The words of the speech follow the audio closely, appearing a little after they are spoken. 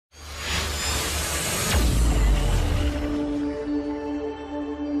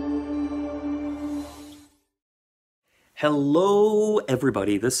Hello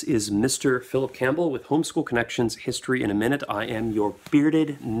everybody, this is Mr. Philip Campbell with Homeschool Connections History in a Minute. I am your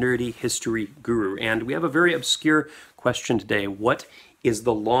bearded, nerdy history guru, and we have a very obscure question today. What is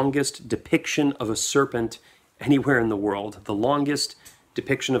the longest depiction of a serpent anywhere in the world? The longest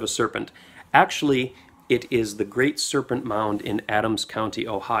depiction of a serpent. Actually, it is the Great Serpent Mound in Adams County,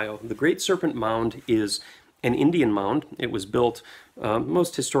 Ohio. The Great Serpent Mound is an Indian mound. It was built,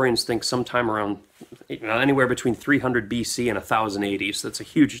 most historians think, sometime around anywhere between 300 BC and 1000 AD, so that's a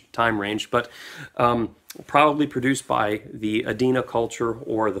huge time range, but probably produced by the Adena culture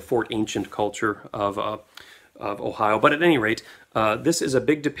or the Fort Ancient culture of Ohio. But at any rate, this is a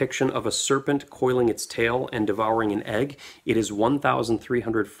big depiction of a serpent coiling its tail and devouring an egg. It is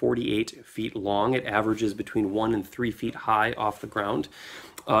 1,348 feet long. It averages between 1 and 3 feet high off the ground.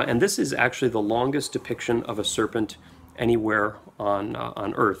 And this is actually the longest depiction of a serpent anywhere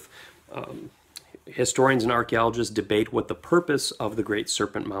on Earth. Historians and archaeologists debate what the purpose of the Great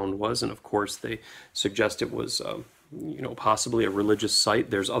Serpent Mound was, and of course they suggest it was possibly a religious site.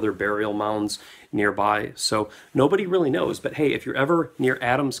 There's other burial mounds nearby, so nobody really knows. But hey, if you're ever near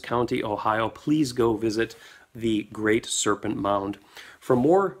Adams County, Ohio, please go visit the Great Serpent Mound. For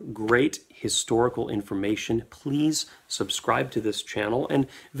more great historical information, please subscribe to this channel and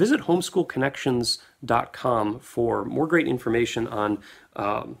visit homeschoolconnections.com for more great information on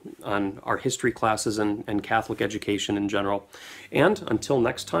our history classes and Catholic education in general. And until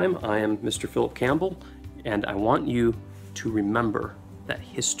next time, I am Mr. Philip Campbell, and I want you to remember that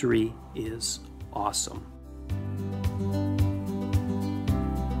history is awesome.